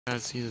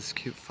Guys, see this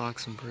cute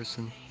fox in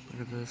person.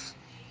 Look at this.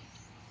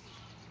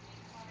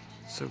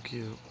 So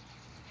cute.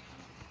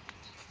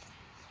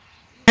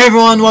 Hey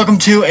everyone, welcome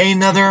to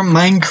another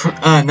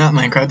not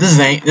Minecraft. This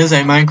is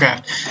a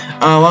Minecraft.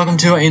 Welcome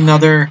to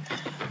another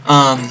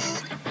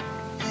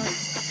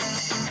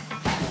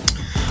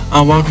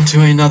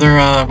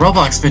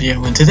Roblox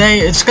video. And today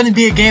it's going to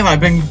be a game I've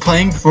been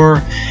playing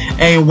for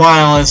a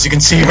while, as you can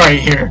see right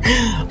here.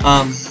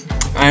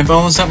 I've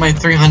almost at my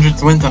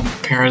 300th win,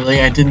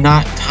 apparently. I did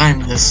not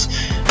time this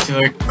to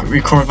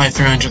record my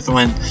 300th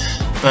win.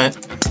 But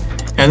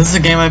yeah, this is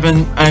a game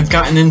I've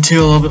gotten into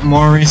a little bit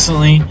more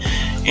recently,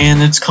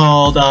 and it's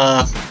called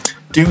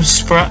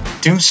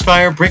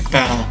Doomspire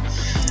Brickbattle.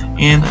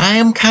 And I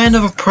am kind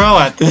of a pro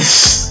at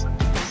this.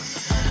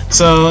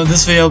 So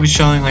this video will be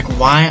showing like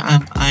why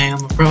I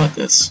am a pro at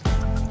this.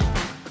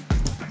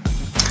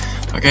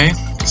 Okay,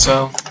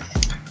 so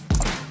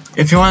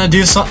if you want to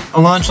do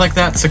a launch like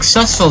that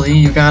successfully,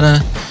 you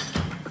gotta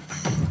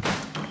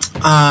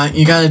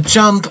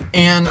jump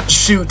and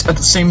shoot at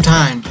the same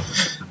time.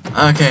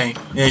 Okay,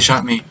 they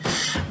shot me.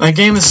 My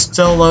game is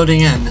still loading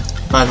in,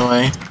 by the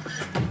way.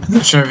 I'm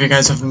not sure if you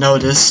guys have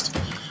noticed.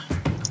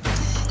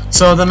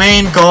 So the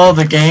main goal of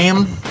the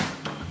game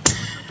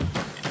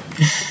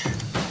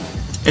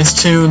is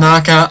to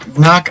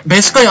knock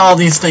basically all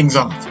these things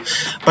off.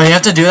 But you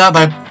have to do that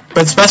but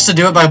it's best to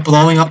do it by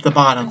blowing up the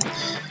bottom.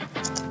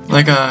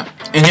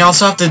 And you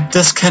also have to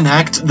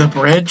disconnect the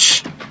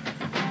bridge.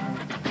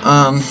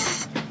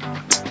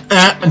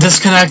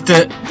 Disconnect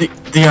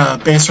the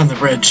base from the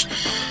bridge.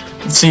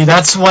 See,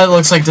 that's what it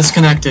looks like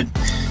disconnected.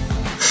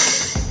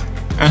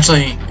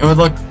 Actually, it would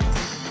look...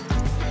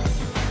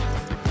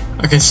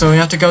 Okay, so we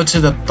have to go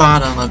to the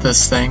bottom of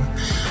this thing.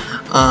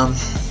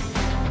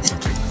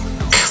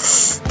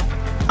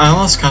 I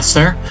almost cussed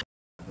there.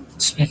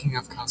 Speaking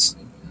of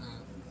cussing,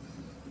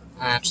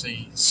 I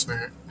actually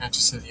swear, I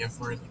just said the F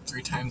word like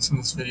 3 times in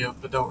this video,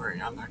 but don't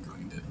worry, I'm not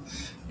going to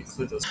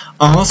include those.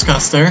 Almost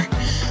cussed there.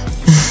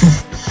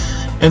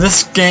 And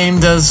this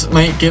game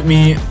might give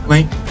me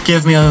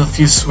a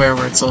few swear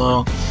words a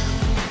little.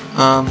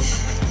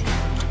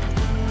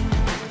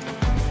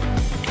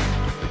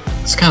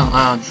 It's kind of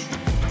loud.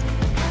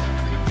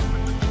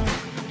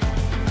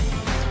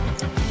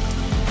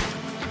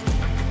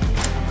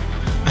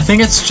 I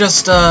think it's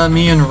just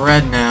me and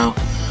Red now.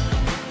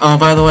 Oh,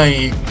 by the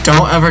way, you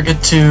don't ever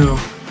get to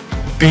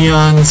be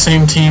on the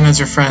same team as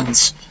your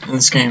friends in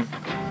this game.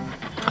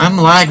 I'm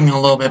lagging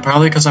a little bit,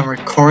 probably because I'm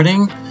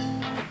recording.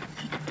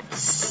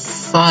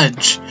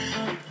 Fudge.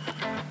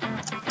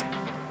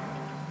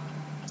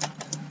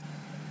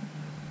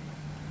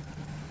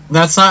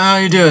 That's not how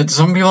you do it.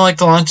 Some people like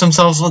to launch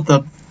themselves with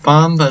the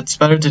bomb, but it's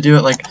better to do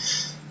it like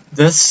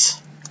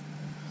this.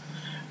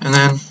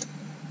 And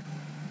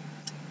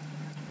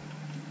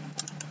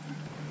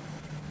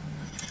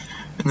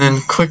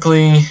then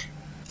quickly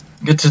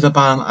get to the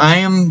bottom.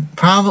 I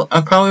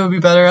probably would be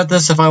better at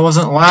this if I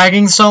wasn't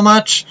lagging so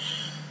much,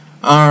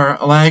 or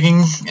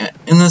lagging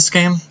in this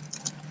game.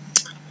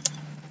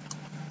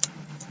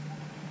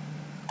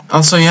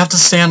 Also, you have to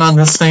stand on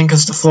this thing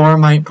because the floor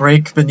might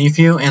break beneath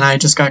you, and I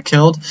just got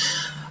killed.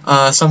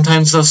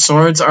 Sometimes those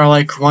swords are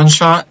like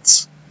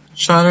one-shotters.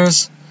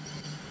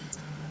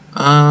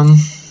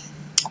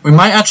 We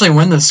might actually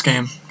win this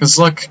game, because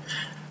look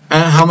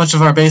at how much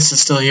of our base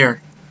is still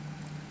here.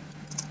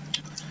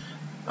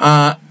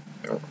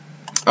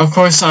 Of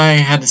course I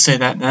had to say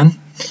that then.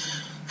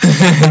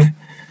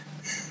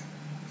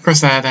 Of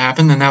course that had to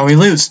happen, and now we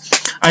lose.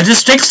 I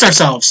just jinxed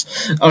ourselves,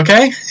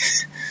 okay?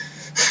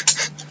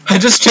 I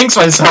just jinxed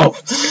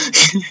myself.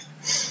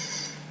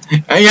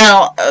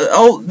 Yeah,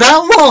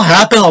 that will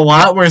happen a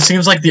lot, where it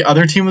seems like the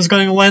other team was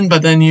going to win,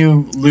 but then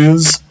you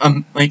lose,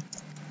 like,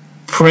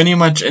 pretty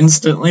much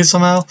instantly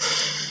somehow.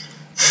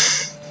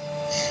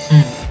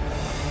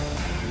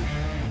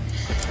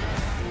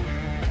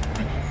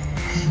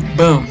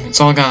 Boom, it's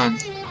all gone.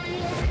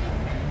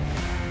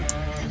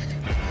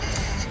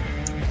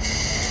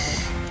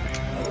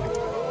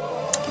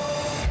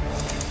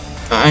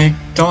 I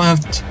don't have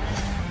to...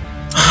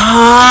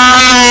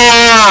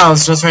 I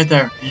was just right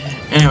there.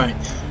 Anyway.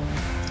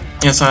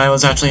 Yes, I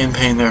was actually in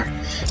pain there.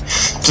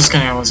 Just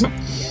kidding, I wasn't.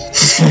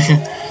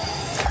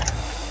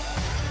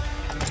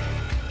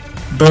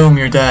 Boom,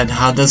 you're dead.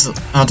 How does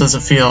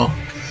it feel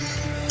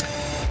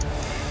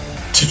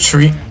to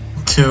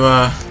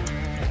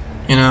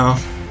you know,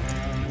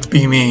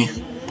 be me?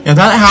 Yeah,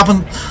 that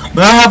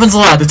happens a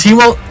lot. The team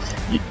will...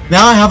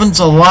 That happens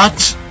a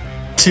lot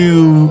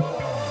to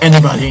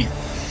anybody.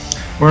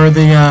 Where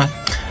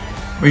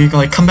you can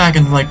like come back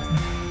and like,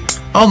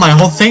 oh, my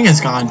whole thing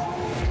is gone.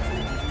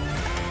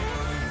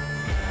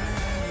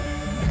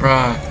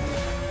 Bruh.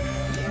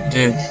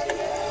 Dude.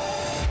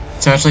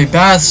 It's actually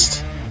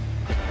best.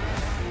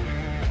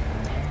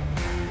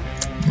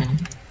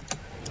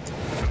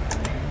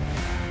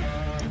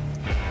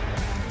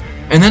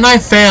 And then I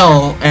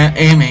fail at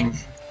aiming.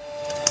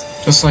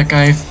 Just like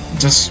when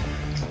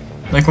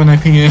I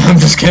ping it. I'm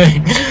just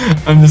kidding.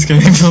 I'm just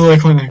kidding. Just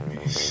like when I...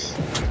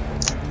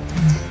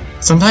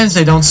 sometimes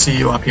they don't see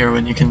you up here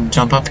when you can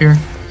jump up here.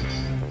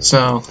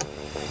 So,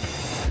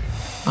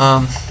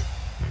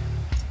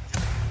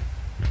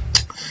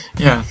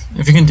 yeah,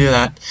 if you can do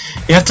that.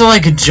 You have to,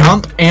 like,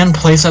 jump and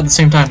place at the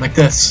same time, like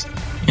this,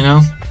 you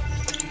know?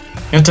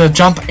 You have to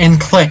jump and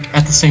click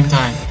at the same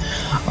time.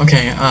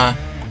 Okay,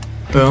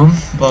 boom,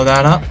 blow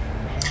that up.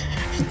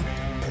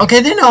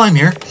 Okay, they know I'm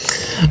here.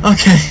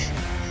 Okay.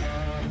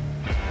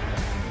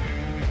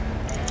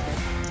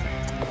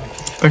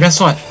 But guess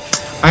what?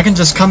 I can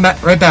just come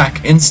back right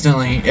back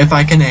instantly if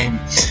I can aim.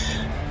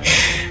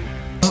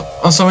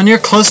 Also, when you're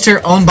close to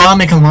your own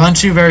bomb, it can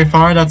launch you very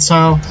far. That's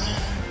how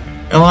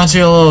it launches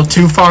you a little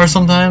too far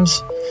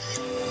sometimes.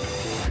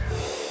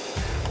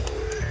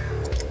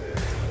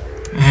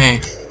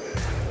 Hey,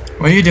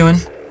 what are you doing?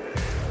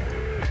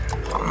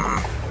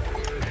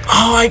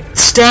 Oh, I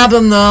stabbed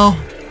him though.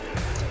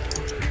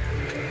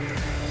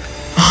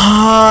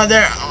 Ah,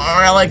 they're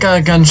like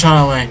a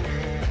gunshot away.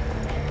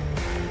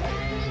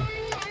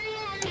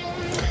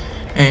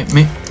 Hey,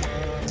 me.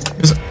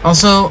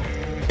 Also,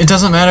 it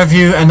doesn't matter if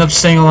you end up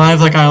staying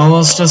alive like I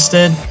almost just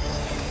did.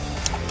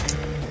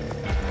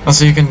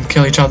 Also, you can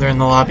kill each other in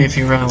the lobby if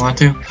you really want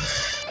to.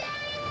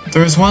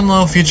 There's one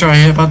little feature I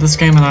hate about this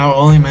game, and I will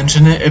only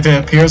mention it if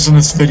it appears in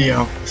this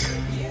video.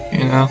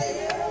 You know?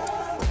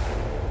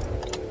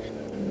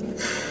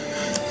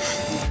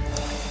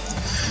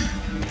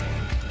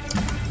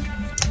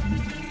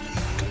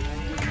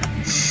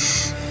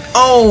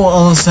 Oh,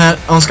 almost got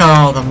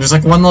all of them. There's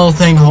like one little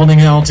thing holding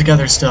it all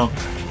together still.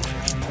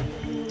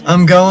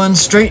 I'm going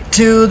straight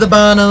to the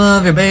bottom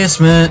of your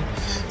basement,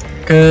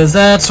 cause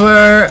that's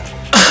where,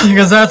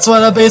 cause that's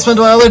what a basement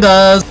dweller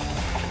does.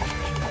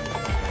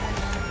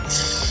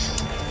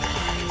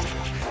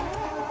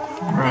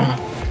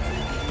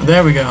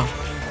 There we go.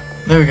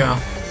 There we go.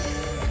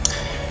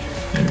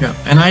 There we go.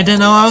 And I didn't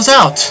know I was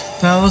out.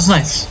 That was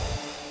nice.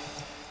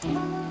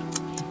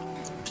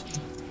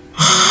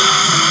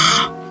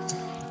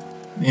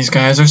 These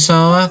guys are so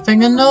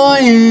effing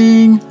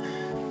annoying.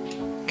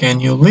 Can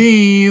you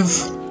leave?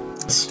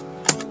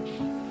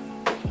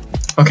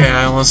 Okay,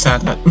 I almost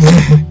had that.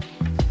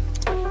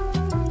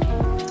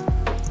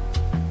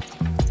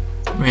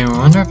 I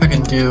wonder if I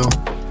can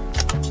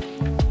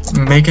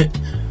make it.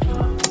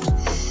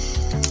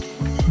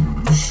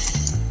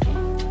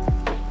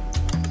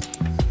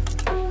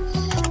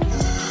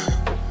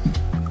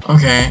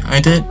 Okay, I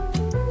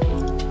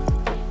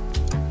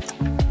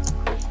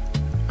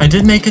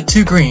did make it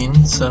to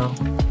green, so.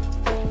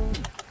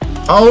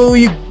 Oh,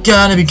 you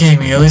gotta be kidding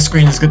me. At least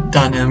green is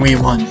done and we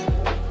won.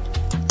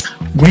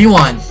 We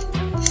won.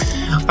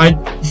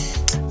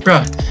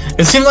 Bruh,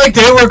 it seemed like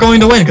they were going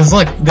to win, because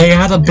look, they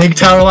had a big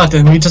tower left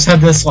and we just had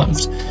this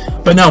left.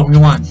 But no, we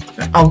won.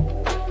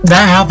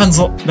 That happens,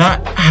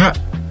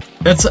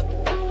 it's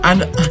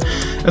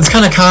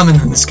kind of common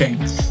in this game.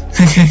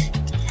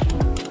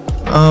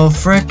 Oh,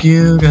 frick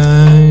you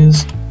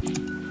guys.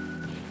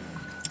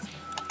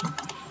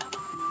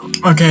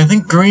 Okay, I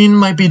think green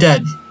might be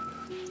dead.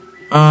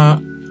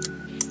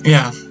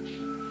 Yeah.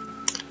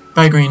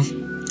 Bye, green.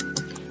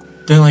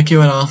 Didn't like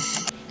you at all.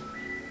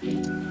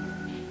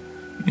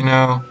 You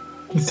know,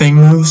 the thing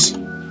moves.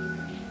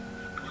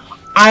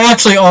 I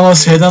actually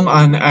almost hit him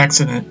on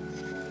accident.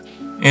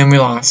 And we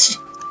lost.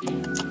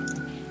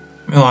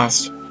 We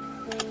lost.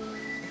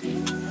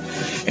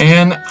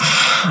 And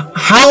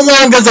how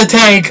long does it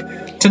take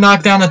to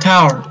knock down a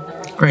tower?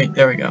 Great,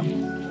 there we go.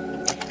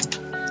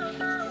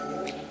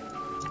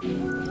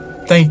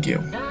 Thank you.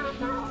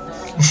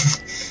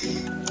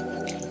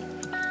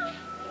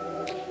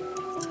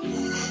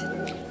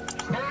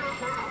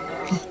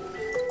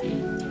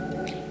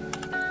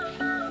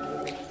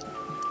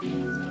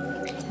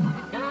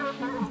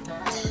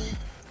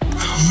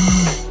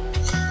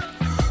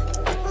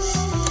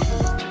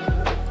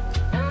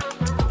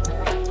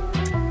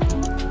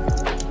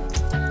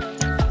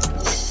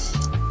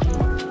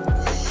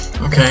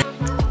 Okay.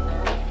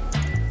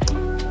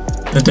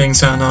 The ding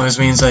sound always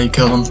means that you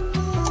killed him.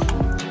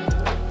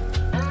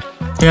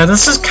 Yeah,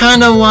 this is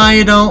kind of why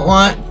you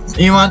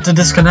want to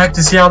disconnect,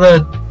 to see how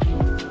the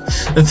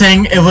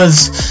thing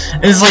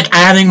is like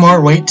adding more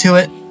weight to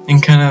it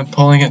and kind of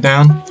pulling it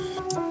down.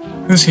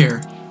 Who's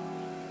here?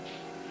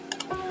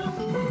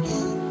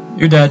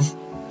 You're dead.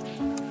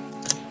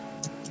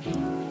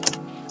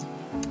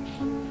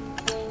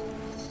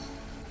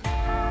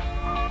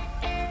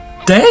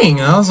 Dang,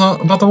 I was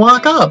about to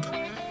walk up.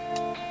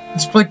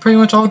 It's like pretty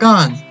much all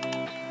gone.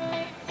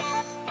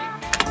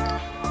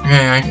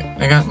 Okay,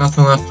 I got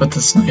nothing left but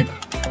the snipe.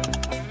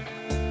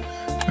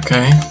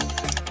 Okay.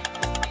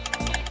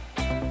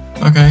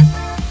 Okay.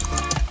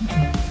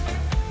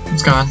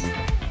 It's gone.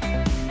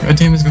 Red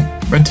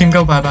team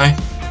go bye bye.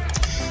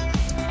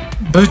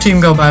 Blue team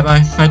go bye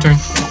bye. My turn.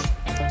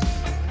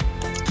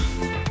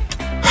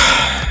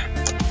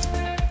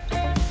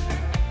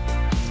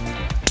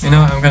 You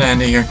know what, I'm gonna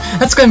end it here.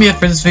 That's gonna be it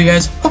for this video,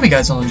 guys. Hope you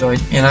guys all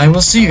enjoyed, and I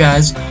will see you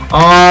guys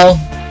all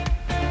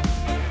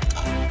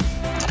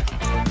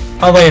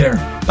later.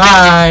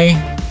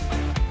 Bye.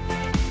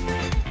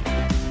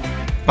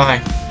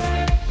 Bye.